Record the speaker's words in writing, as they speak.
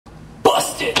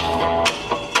busted.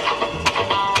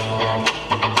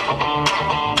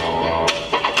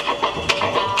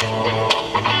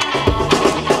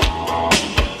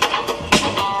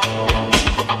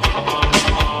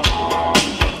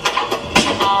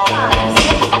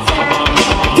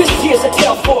 This here's a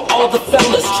tale for all the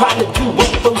fellas trying to do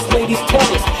what those ladies tell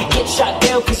us. Get shot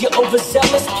down cause you're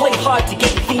overzealous. Play hard to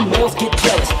get females, get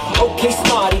jealous. Okay,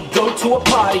 smarty, go to a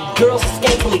party. Girls are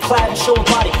scantily clad and show a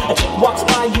body. A chick walks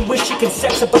by, you wish you can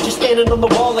sex her, but you're standing on the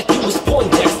wall like you was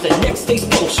Poindexter. Next day's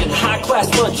function, high class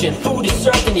luncheon. Food is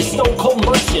served and you're stone cold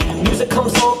munching. Music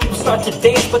comes on, people start to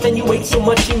dance, but then you ate so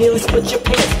much you nearly split your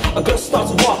pants. A girl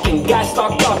starts walking, guys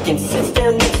start talking. Sits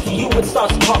down next to you and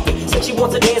starts talking. Said she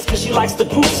wants to dance cause she likes the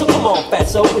groove. So come on,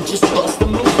 fatso, and just bust the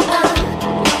move.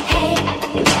 Hey,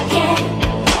 yeah.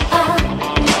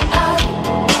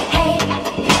 Hey,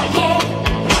 yeah.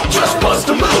 Just bust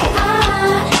the move.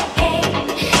 Hey,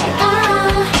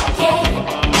 yeah.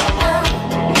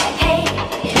 Hey,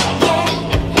 yeah.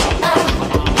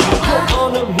 You're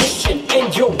on a mission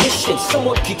and you're wishing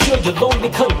someone could cure your lonely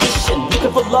condition.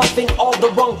 Looking for love in all the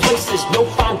wrong places. No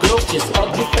fine girls, just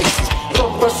ugly faces.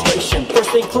 From frustration,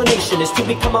 first inclination is to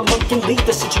become a monk and leave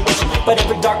the situation. But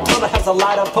every dark tunnel has a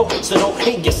light of hope, so don't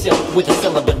hang yourself with a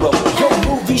celibate rope. Your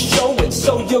movie's showing,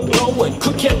 so you're glowing.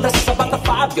 Could care less about the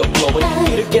 5 you're blowing.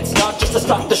 Theater gets dark just to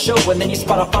start the show, and then you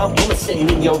spot a fine woman sitting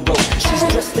in your row. She's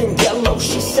dressed in yellow,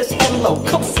 she says hello.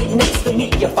 Come sit next to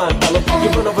me, you fine fellow. You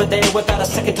run over there without a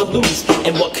second to lose.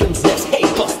 And what comes next? Hey,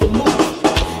 bust the move.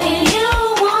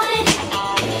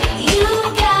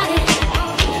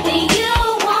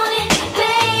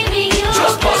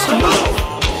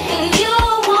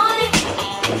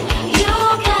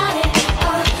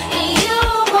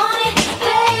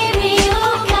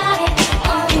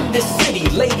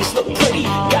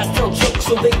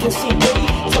 So they can see pretty.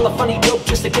 Tell a funny joke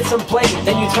just to get some play.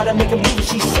 Then you try to make a move,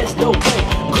 she says no way.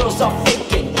 Girls are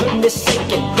faking, goodness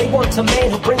saking. They want a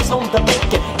man who brings home the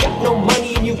bacon. Got no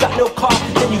money and you got no car,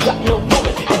 then you got no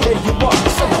woman, and there you are.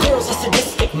 Some girls are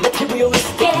sadistic,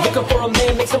 materialistic. Looking for a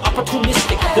man makes them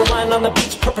opportunistic. They're lying on the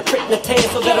beach perpetrating a tan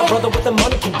so that a brother with the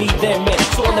money can be their man.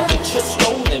 So on the beach you're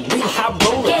strolling, real high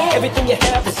rolling. Everything you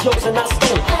have is yours and not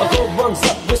stolen. A girl runs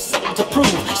up with something to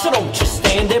prove, so don't just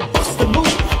stand there, bust the move.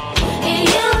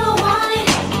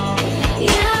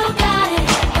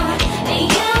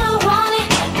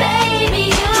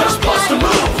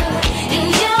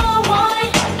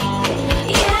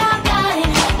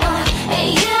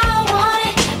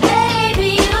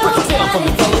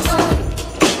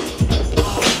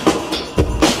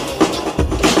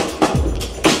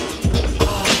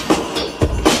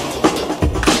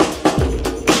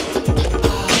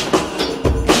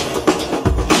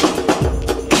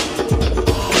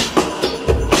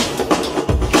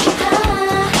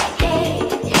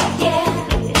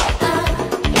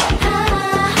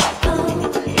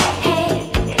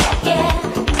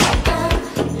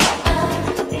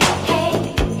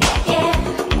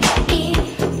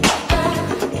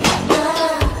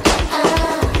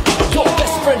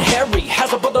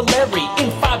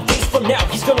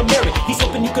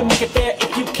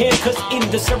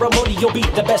 Ceremony, you'll be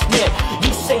the best man.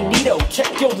 You say Nito,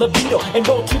 check your libido, and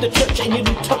roll to the church in your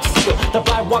new tuxedo. The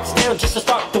bride walks down just to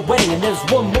start the wedding, and there's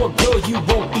one more girl you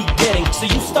won't be getting. So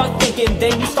you start thinking,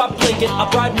 then you start blinking. A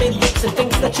bridesmaid looks and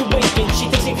thinks that you're winking. She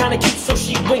thinks you're kinda cute, so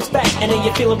she winks back, and then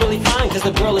you're feeling really fine, cause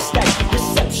the girl is stacked.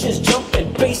 Reception's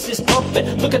jumping, bass is pumping.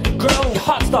 Look at the girl and your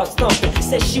heart starts thumping.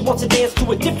 Says she wants to dance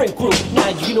to a different group. Now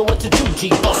you know what to do, G,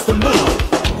 bust the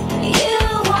move.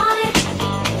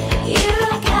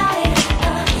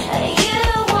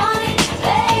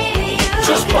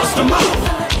 Just bust a move.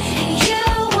 You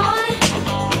want it,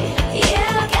 you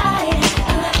got it.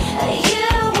 You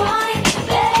want it,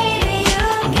 baby, you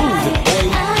got it.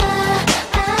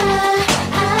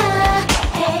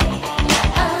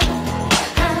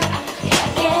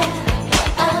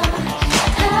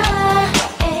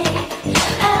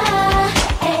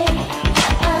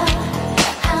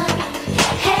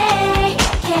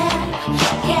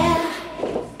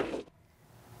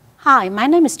 Hi, my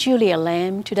name is Juliet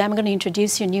Lam. Today I'm going to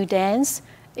introduce you a new dance.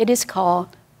 It is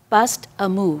called Bust a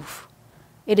Move.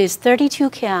 It is 32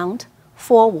 count,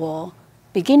 4-wall,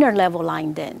 beginner level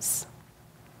line dance.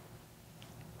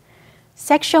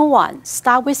 Section 1,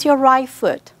 start with your right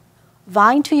foot.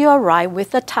 Vine to your right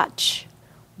with a touch.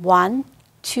 1,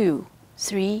 2,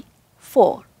 3,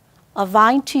 4. A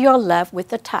vine to your left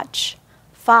with a touch.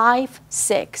 5,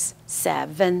 6,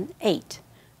 7, 8.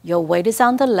 Your weight is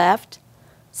on the left.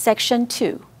 Section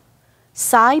 2.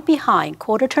 Side behind,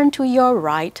 quarter turn to your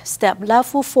right, step left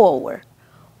foot forward.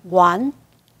 1,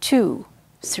 2,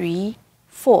 3,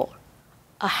 4.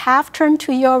 A half turn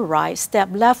to your right, step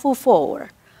left foot forward.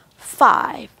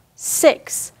 5,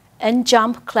 6, and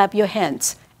jump, clap your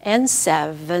hands. And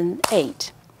 7,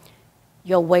 8.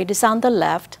 Your weight is on the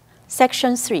left.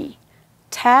 Section 3.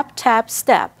 Tap, tap,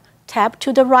 step. Tap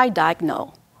to the right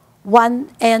diagonal. 1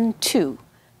 and 2.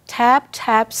 Tap,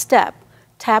 tap, step.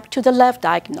 Tap to the left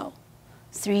diagonal.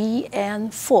 3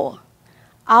 and 4.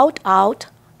 Out, out,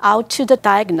 out to the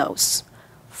diagonals.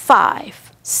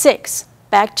 5, 6,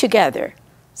 back together.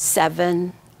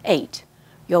 7, 8.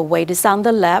 Your weight is on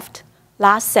the left.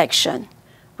 Last section.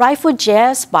 Right foot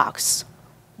jazz box.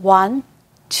 1,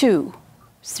 2,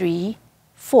 3,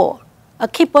 4. A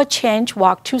keyboard change,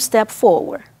 walk 2 steps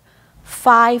forward.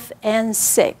 5 and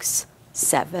 6,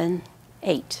 7,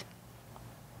 8.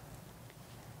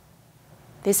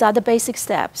 These are the basic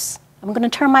steps. I'm going to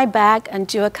turn my back and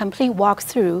do a complete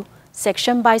walkthrough,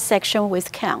 section by section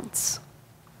with counts.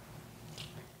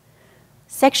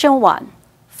 Section 1,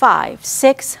 5,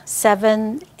 6,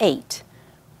 7, 8.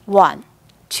 1,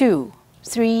 2,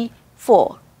 3,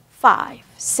 4, 5,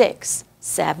 6,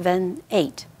 7,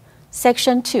 8.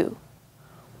 Section 2,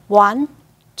 1,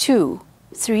 2,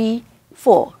 3,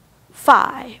 4,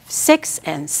 5, 6,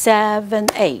 and 7,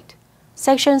 8.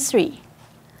 Section 3,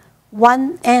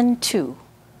 1 and 2,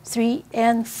 3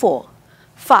 and 4,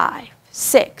 5,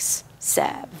 6,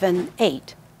 7,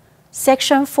 8.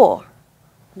 Section 4,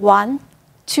 1,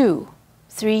 2,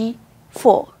 3,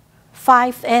 4,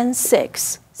 5 and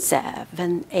 6,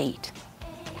 7, 8.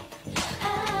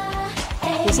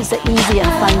 This is an easy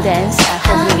and fun dance. I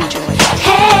hope you enjoy it.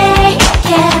 Hey,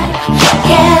 yeah,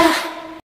 yeah.